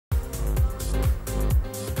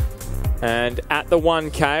And at the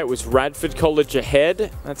 1K, it was Radford College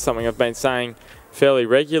ahead. That's something I've been saying fairly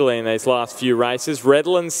regularly in these last few races.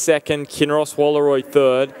 Redlands second, Kinross Wallaroi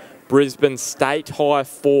third, Brisbane State High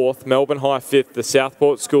fourth, Melbourne High fifth, the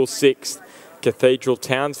Southport School sixth, Cathedral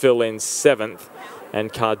Townsville in seventh,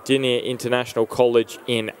 and Cardinia International College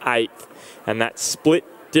in eighth. And that split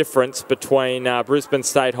difference between Brisbane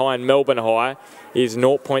State High and Melbourne High is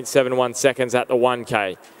 0.71 seconds at the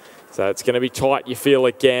 1K. So it's going to be tight, you feel,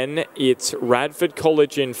 again. It's Radford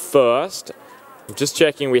College in first. I'm just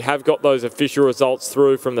checking, we have got those official results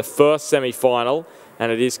through from the first semi-final,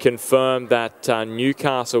 and it is confirmed that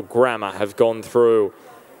Newcastle Grammar have gone through.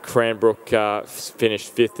 Cranbrook finished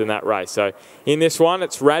fifth in that race. So in this one,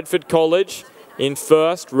 it's Radford College in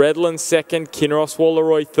first, Redlands second, Kinross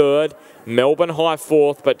Wallaroi third, Melbourne High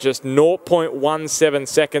fourth, but just 0.17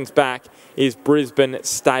 seconds back is Brisbane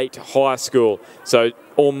State High School. So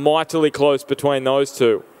almightily close between those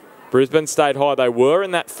two. Brisbane State High, they were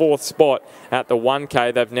in that fourth spot at the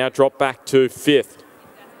 1K. They've now dropped back to fifth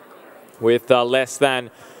with less than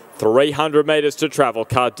 300 metres to travel.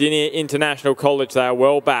 Cardinia International College, they are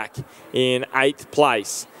well back in eighth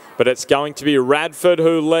place. But it's going to be Radford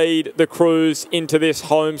who lead the Cruise into this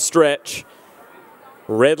home stretch.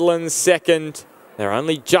 Redlands second. They're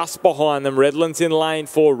only just behind them. Redlands in lane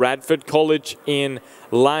 4, Radford College in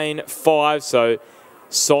lane 5. So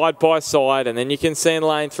side by side. And then you can see in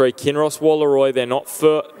lane 3, Kinross Wallaroi. They're not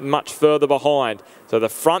much further behind. So the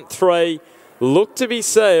front three look to be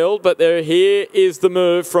sealed, but here is the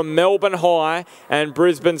move from Melbourne High and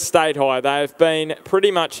Brisbane State High. They have been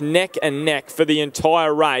pretty much neck and neck for the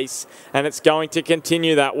entire race, and it's going to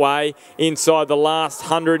continue that way inside the last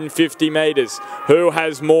 150 metres. Who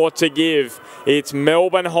has more to give? It's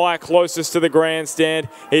Melbourne High closest to the grandstand.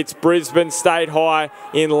 It's Brisbane State High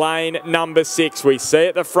in lane number 6. We see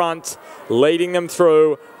at the front, leading them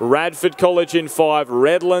through, Radford College in 5,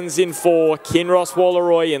 Redlands in 4, Kinross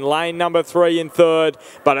Wallaroi in lane number 3 in third,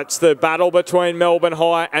 but it's the battle between Melbourne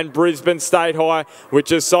High and Brisbane State High,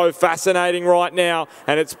 which is so fascinating right now,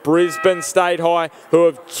 and it's Brisbane State High who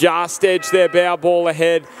have just edged their bow ball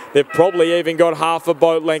ahead. They've probably even got half a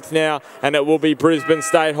boat length now, and it will be Brisbane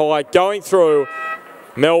State High going through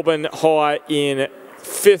Melbourne High in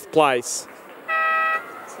 5th place,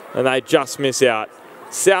 and they just miss out.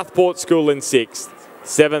 Southport School in 6th.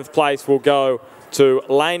 7th place will go to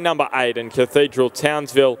lane number 8 and Cathedral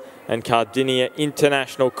Townsville, and Cardinia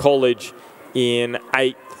International College in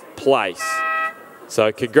 8th place.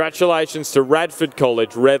 So congratulations to Radford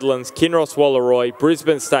College, Redlands, Kinross Wallaroi,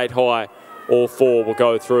 Brisbane State High. All 4 will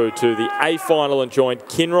go through to the A final and join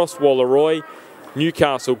Kinross Wallaroi,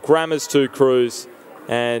 Newcastle Grammar's 2 crews,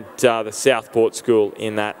 and the Southport School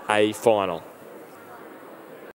in that A final.